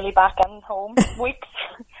move nearly back in home weeks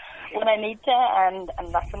when I need to, and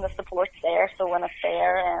listen, the support's there. So when it's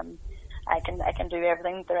there, I can do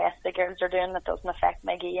everything the rest of the girls are doing. It doesn't affect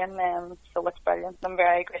my game, so it's brilliant. I'm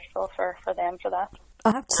very grateful for them for that.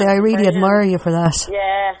 I have to say, I really admire you for that.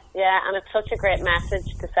 Yeah, and it's such a great message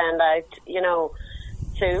to send out,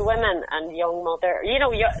 to women and young mother.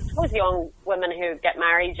 I suppose young women who get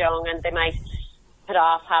married young and they might put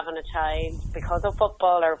off having a child because of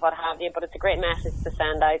football or what have you, but it's a great message to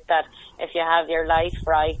send out that if you have your life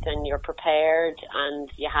right and you're prepared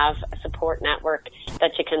and you have a support network,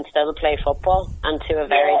 that you can still play football and to a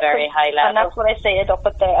very, very high level. And that's what I said up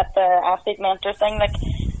at the athlete mentor thing, like,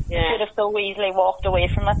 you could have so easily walked away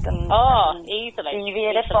from it and easily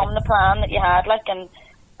deviated from the plan that you had, like, and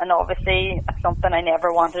obviously it's something I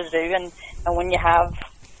never wanted to do, and when you have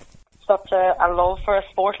such a love for a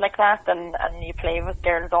sport like that and you play with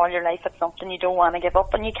girls all your life, it's something you don't want to give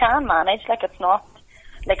up, and you can manage. Like, it's not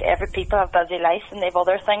like every people have busy lives and they have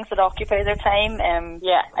other things that occupy their time, and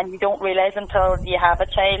you don't realise until you have a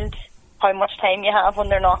child how much time you have when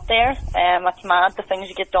they're not there. It's mad the things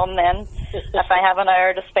you get done then. If I have an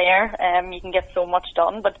hour to spare, you can get so much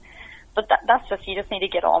done, but that's just, you just need to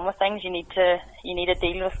get on with things. You need to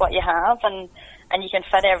deal with what you have, and you can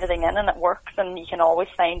fit everything in and it works, and you can always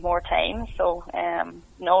find more time. So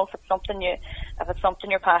if it's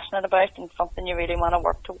something you're passionate about and something you really want to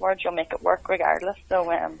work towards, you'll make it work regardless. So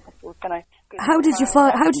how did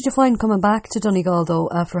you find coming back to Donegal though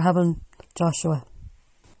after having Joshua?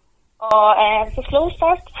 It's a slow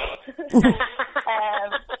start.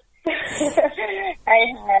 I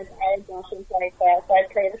had Joshua in 2012, so I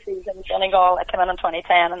played a season in Donegal. I came in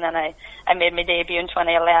 2010, and then I made my debut in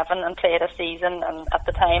 2011 and played a season. And at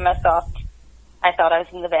the time, I thought I was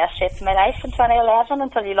in the best shape of my life in 2011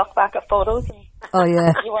 until you look back at photos. And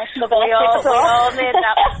you weren't in the best shape. We all made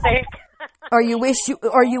that mistake. Or you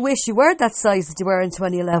wish you were that size that you were in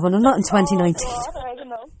 2011 and not in 2019. I don't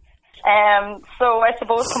know. So I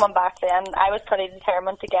suppose coming back then, I was pretty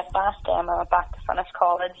determined to get back. I went back to finish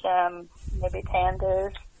college maybe 10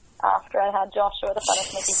 days after I had Joshua to finish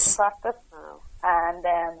my teaching practice. And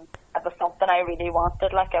it was something I really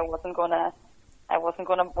wanted. Like, I wasn't gonna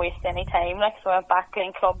waste any time. Like, so I went back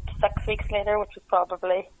playing club 6 weeks later, which was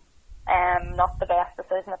probably not the best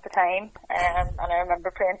decision at the time. And I remember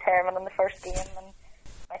playing Termon in the first game, and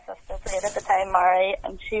my sister played at the time, Mary,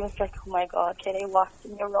 and she was like, "Oh my God, Katie,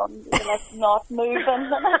 watching you run, you're like not moving." And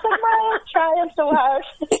I was like, "Mary, I'm trying so hard."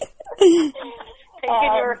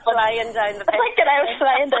 Thinking you were flying down the field. Thinking I was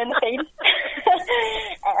flying down the field.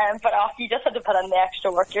 But you just had to put in the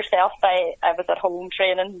extra work yourself. I was at home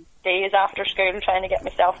training days after school, trying to get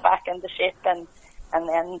myself back into shape, and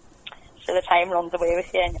then so the time runs away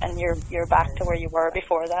with you, and you're back to where you were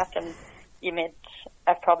before that, and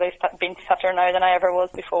I've probably been fitter now than I ever was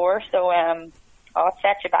before, so it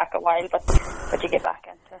sets you back a while, but you get back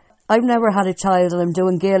into it. I've never had a child, and I'm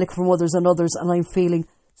doing Gaelic for mothers and others, and I'm feeling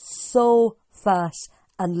so fat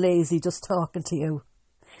and lazy just talking to you.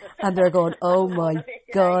 And they're going, "Oh my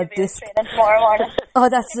God, this." Oh,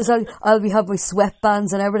 that's it. I'll be having my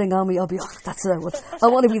sweatbands and everything on me. I'll be, that's it. I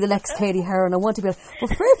want to be the next Katie Heron. I want to be. Well,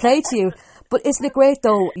 fair play to you. But isn't it great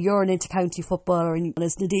though? You're an inter-county footballer, and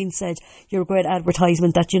as Nadine said, you're a great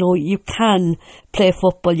advertisement that you can play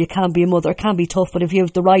football, you can be a mother, it can be tough, but if you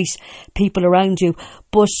have the right people around you.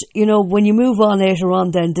 But when you move on later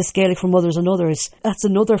on, then this Gaelic for Mothers and Others, that's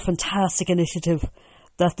another fantastic initiative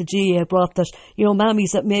that the GAA brought, that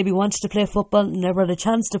mammies that maybe wanted to play football and never had a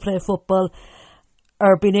chance to play football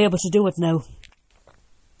are being able to do it now.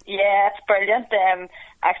 Yeah, it's brilliant.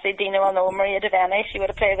 Actually, Dina will know Maria Devaney. She would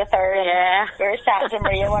have played with her. Yeah. We were chatting to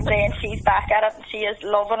Maria one day, and she's back at it, and she is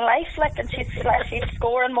loving life. And she's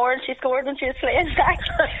scoring more than she scored when she was playing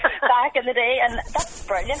back in the day, and that's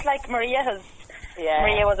brilliant. Maria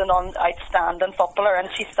was an outstanding footballer, and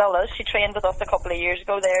she still is. She trained with us a couple of years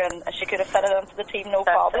ago there, and she could have fitted into the team no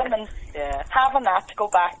problem. And having that to go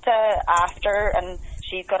back to after, and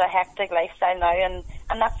she's got a hectic lifestyle now, and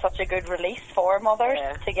that's such a good release for mothers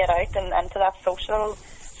to get out and into that social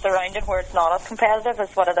surrounding where it's not as competitive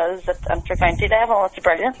as what it is at inter-county level. It's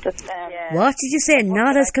brilliant. What did you say?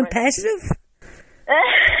 Not as competitive? But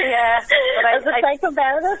is it quite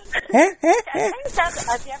competitive?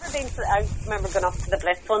 Have you ever been I remember going up to the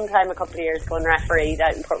Blitz one time a couple of years ago and refereed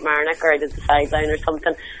out in Portmarnock, or I did the sideline or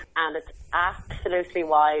something, and it's absolutely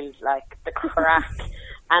wild, like the crack.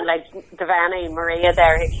 And Devaney, Maria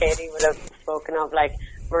there, who Katie would have spoken of,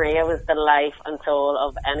 Maria was the life and soul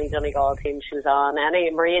of any Donegal team she was on.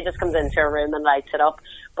 Maria just comes into her room and lights it up.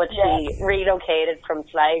 But she relocated from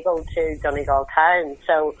Sligo to Donegal town.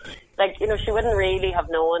 So, she wouldn't really have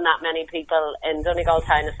known that many people in Donegal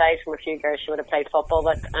town, aside from a few girls she would have played football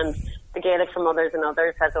with. And the Gaelic for Mothers and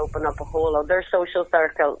Others has opened up a whole other social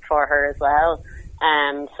circle for her as well.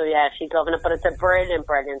 So yeah, she's loving it, but it's a brilliant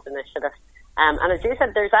initiative. And as you said,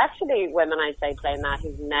 there's actually women outside playing that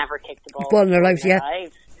who've never kicked a ball in their lives. Yeah,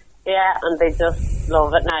 and they just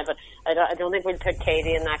love it now. But I don't think we'll put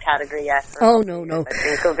Katie in that category yet. Oh no.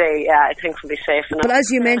 I think we'll be safe enough. But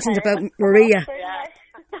as you mentioned about Maria.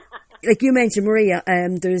 Like you mentioned, Maria,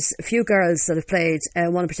 there's a few girls that have played.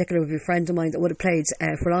 One in particular would be a friend of mine that would have played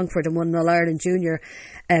for Longford and won an All-Ireland Junior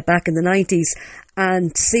back in the 90s.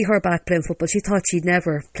 And to see her back playing football, she thought she'd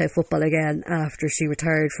never play football again after she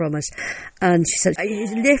retired from it. And she said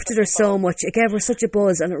it lifted her so much. It gave her such a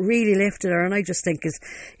buzz, and it really lifted her. And I just think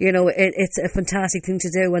it's a fantastic thing to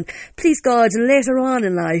do. And please God, later on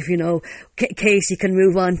in life, Katie can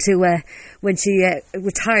move on to when she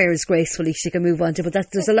retires gracefully. She can move on to. But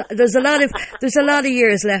there's a lot of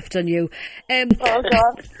years left on you. Oh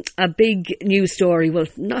God. A big news story. Well,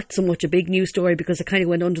 not so much a big news story because it kind of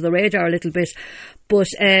went under the radar a little bit. But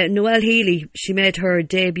Noelle Healy, she made her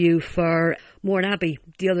debut for Mourneabbey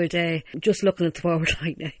the other day. Just looking at the forward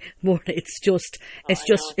line now, it's just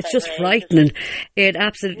frightening. It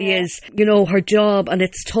absolutely is. Her job, and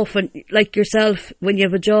it's tough. And like yourself, when you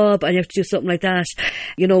have a job and you have to do something like that,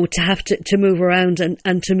 to have to move around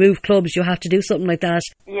and to move clubs, you have to do something like that.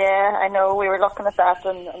 Yeah, I know. We were looking at that,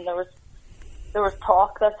 and there was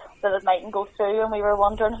talk that it mightn't go through, and we were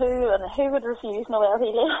wondering who would refuse Noelle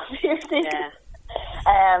Healy. Yeah.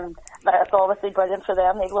 But it's obviously brilliant for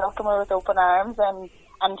them. They'd welcome her with open arms, and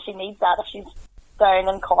she needs that if she's down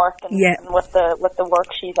in Cork and with the work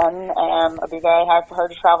she's in. It'd be very hard for her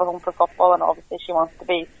to travel home for football, and obviously she wants to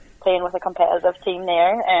be playing with a competitive team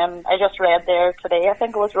there. I just read there today, I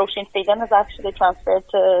think it was Roisin Phelan has actually transferred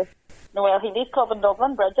to Noelle Healy's club in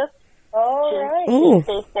Dublin, Bridget. Oh, right. She's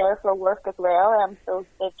based there for work as well, so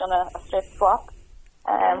they've done a straight swap.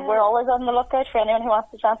 We're always on the lookout for anyone who wants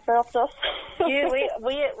to transfer up to us.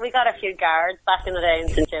 we got a few guards back in the day in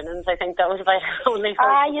St. Ginnans. I think that was about only for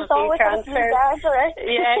you always have few guards, right?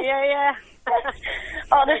 Yeah.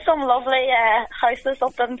 Oh, there's some lovely houses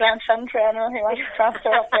up in Glenfin for anyone who wants to transfer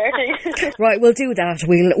up there too. Right, we'll do that.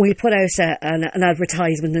 We'll put out an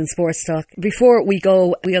advertisement in Sports Talk. Before we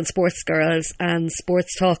go, we on Sports Girls and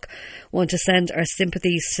Sports Talk want to send our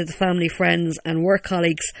sympathies to the family, friends and work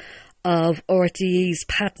colleagues of RTE's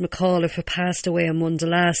Pat McAuliffe, who passed away on Monday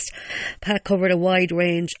last. Pat covered a wide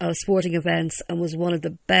range of sporting events and was one of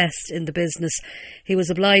the best in the business. He was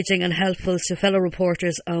obliging and helpful to fellow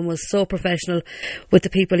reporters and was so professional with the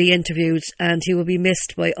people he interviewed, and he will be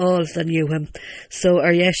missed by all that knew him. So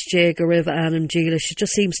our yes Jay, Gariva, Anam, Geelish, it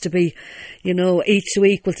just seems to be, each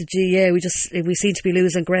week with the GA, we seem to be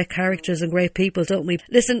losing great characters and great people, don't we?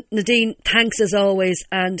 Listen, Nadine, thanks as always,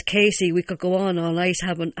 and Katie, we could go on all night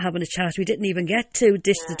having a chat. We didn't even get to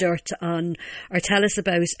dish the dirt on or tell us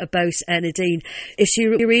about Nadine. Is she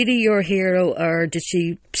really your hero, or did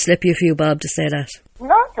she slip you a few bob to say that?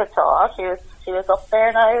 Not at all. She was up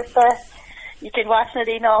there now. You could watch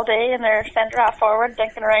Nadine all day in her centre half forward,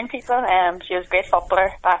 dinking around people. She was a great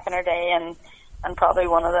footballer back in her day, and probably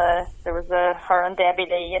there was her and Debbie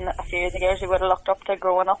Lee and a few of the girls who would have looked up to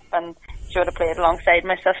growing up, and she would have played alongside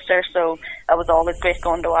my sister, so it was always great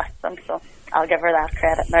going to watch them. So I'll give her that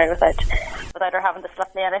credit now without her having to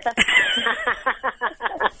slip me anything.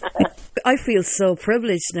 I feel so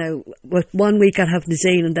privileged now. With 1 week I have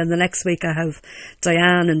Nadine, and then the next week I have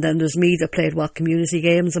Diane, and then there's me that played community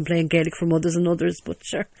games and playing Gaelic for Mothers and Others. But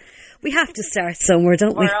sure, we have to start somewhere,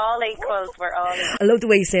 don't we? We're all equals. I love the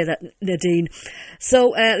way you say that, Nadine.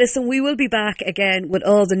 So listen, we will be back again with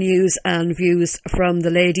all the news and views from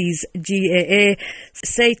the ladies GAA.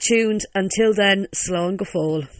 Stay tuned. Until then, slán go fóill.